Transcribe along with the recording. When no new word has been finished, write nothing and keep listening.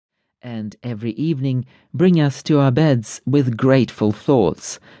and every evening bring us to our beds with grateful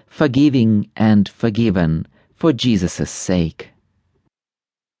thoughts, forgiving and forgiven, for Jesus' sake.